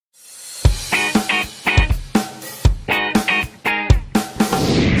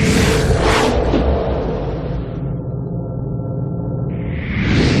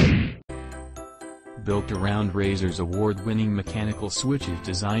and Razer's award-winning mechanical switches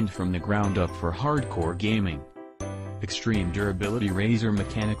designed from the ground up for hardcore gaming. Extreme durability Razer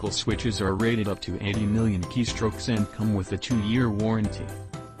mechanical switches are rated up to 80 million keystrokes and come with a 2-year warranty.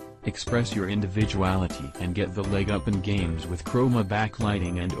 Express your individuality and get the leg up in games with Chroma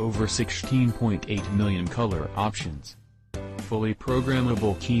backlighting and over 16.8 million color options. Fully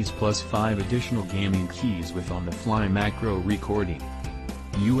programmable keys plus 5 additional gaming keys with on-the-fly macro recording.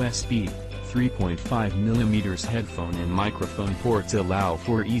 USB, 3.5mm headphone and microphone ports allow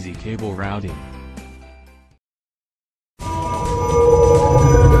for easy cable routing.